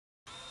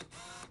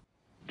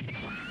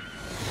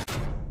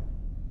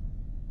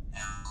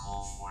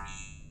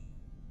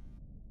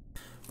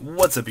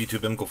What's up YouTube,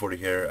 Imco40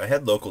 here. I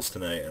had locals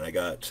tonight and I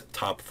got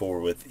top 4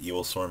 with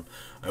Evil Storm.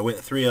 I went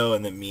 3-0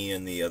 and then me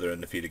and the other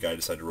undefeated guy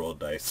decided to roll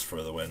dice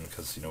for the win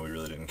because, you know, we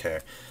really didn't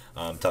care.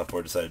 Top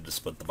 4 decided to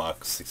split the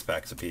box 6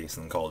 packs apiece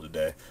and call it a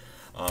day.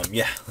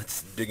 Yeah,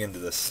 let's dig into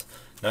this.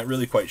 Not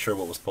really quite sure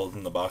what was pulled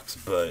in the box,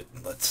 but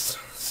let's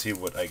see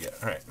what I get.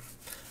 Alright,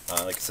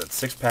 like I said,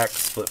 6 packs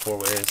split 4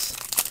 ways.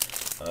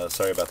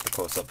 Sorry about the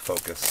close-up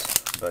focus,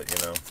 but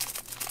you know.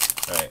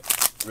 Alright.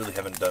 Really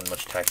haven't done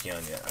much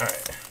Tachyon yet.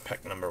 Alright,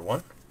 pack number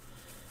 1.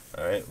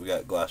 Alright, we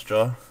got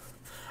Glassjaw.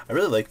 I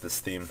really like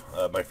this theme.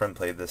 My friend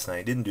played this and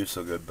he didn't do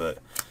so good, but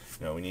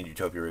you know, we need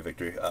Utopia Ray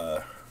Victory.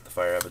 The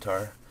Fire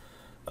Avatar.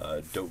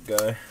 Dope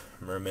Guy.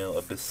 Mermail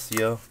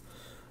Abyssio.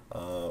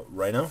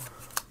 Rhino.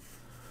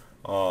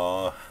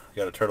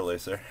 Got a Turtle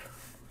Lacer.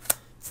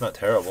 It's not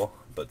terrible,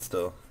 but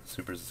still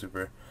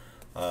super.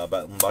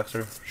 Battling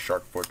Boxer.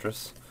 Shark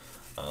Fortress.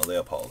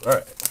 Leopold.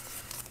 Alright.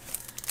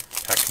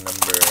 Pack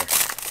number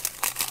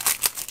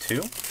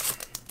 2.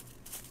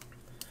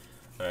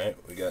 Alright,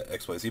 we got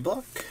XYZ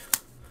Block,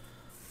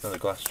 another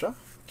Glassjaw,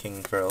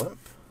 King Feral Imp,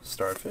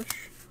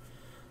 Starfish,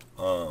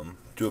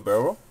 do a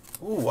barrel roll.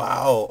 Ooh,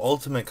 wow,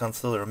 Ultimate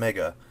Constellar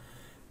Omega.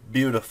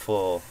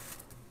 Beautiful.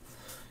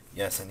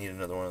 Yes, I need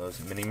another one of those.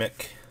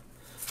 Mini-Mick,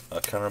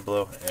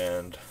 Counterblow,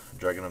 and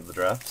Dragon of the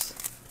Drafts.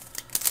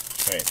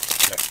 Alright,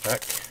 next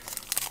pack.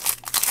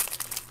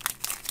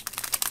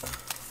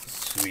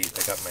 Sweet,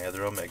 I got my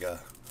other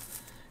Omega.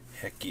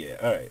 Heck yeah.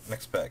 Alright,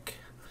 next pack.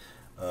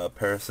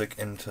 Parasic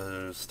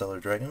Interstellar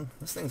Dragon.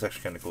 This thing's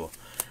actually kind of cool.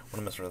 Want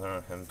to mess around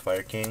with him.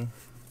 Fire King,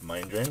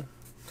 Mind Drain,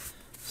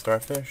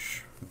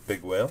 Starfish,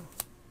 Big Whale.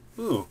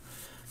 Ooh,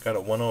 got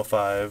a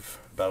 105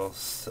 Battle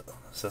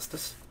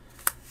Cestus.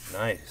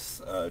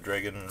 Nice.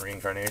 Dragon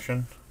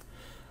Reincarnation,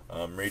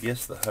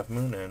 Radius, the Half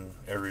Moon, and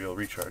Aerial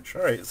Recharge.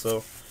 Alright,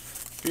 so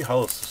 3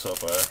 holos so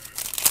far.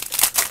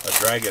 A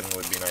dragon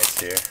would be nice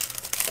here.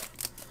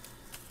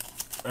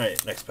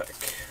 Alright, next pack.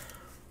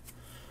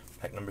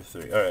 Pack number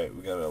 3. Alright,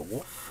 we got a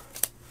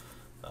Wolf,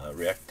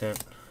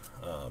 Reactant,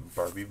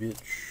 Barbie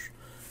Bitch,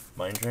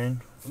 Mind Drain,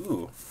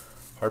 ooh,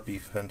 Harpy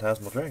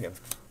Phantasmal Dragon,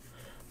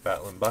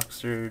 Battling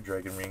Boxer,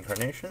 Dragon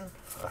Reincarnation,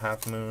 a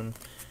Half Moon,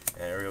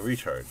 and Aerial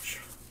Recharge.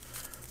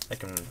 I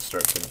can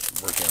start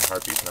working on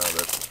Harpies now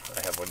that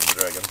I have one of the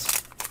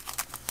dragons.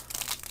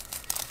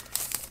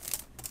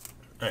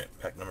 Alright,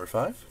 pack number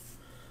 5.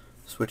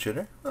 Switch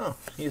Hitter. Oh,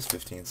 he is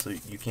 15, so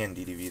you can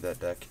DDV that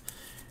deck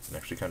and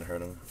actually kind of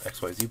hurt him.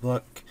 XYZ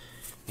Block,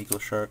 Eagle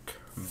Shark,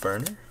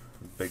 Burner,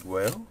 Big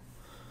Whale,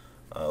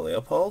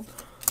 Leopold,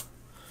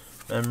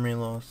 Memory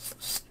Loss,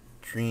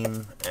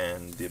 Stream,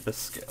 and the Abyss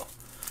Scale.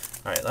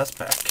 Alright, last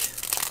pack.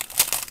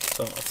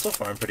 So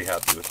far I'm pretty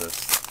happy with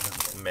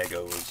this.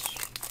 Omega was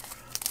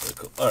really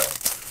cool.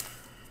 Alright.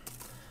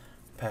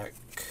 Pack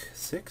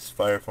 6,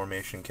 Fire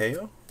Formation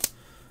KO,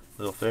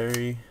 Little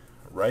Fairy,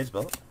 Rise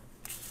Belt,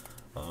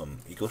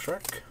 Eagle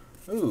Shark.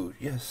 Ooh,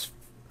 yes.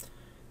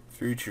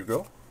 Future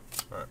Girl.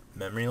 Alright,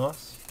 Memory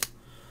Loss.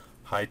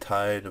 High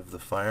Tide of the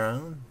Fire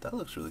Island. That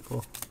looks really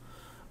cool.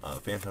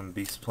 Phantom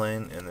Beast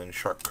Plane, and then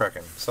Shark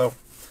Kraken. So,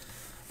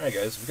 alright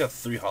guys, we got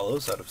 3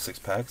 holos out of 6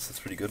 packs. That's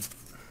pretty good.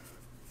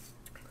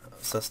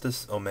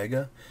 Cestus,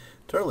 Omega,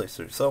 Turtle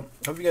Lacer. So,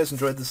 hope you guys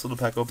enjoyed this little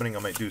pack opening. I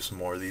might do some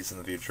more of these in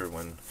the future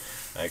when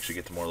I actually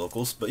get to more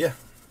locals. But yeah,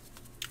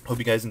 hope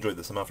you guys enjoyed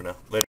this. I'm out for now.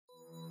 Later.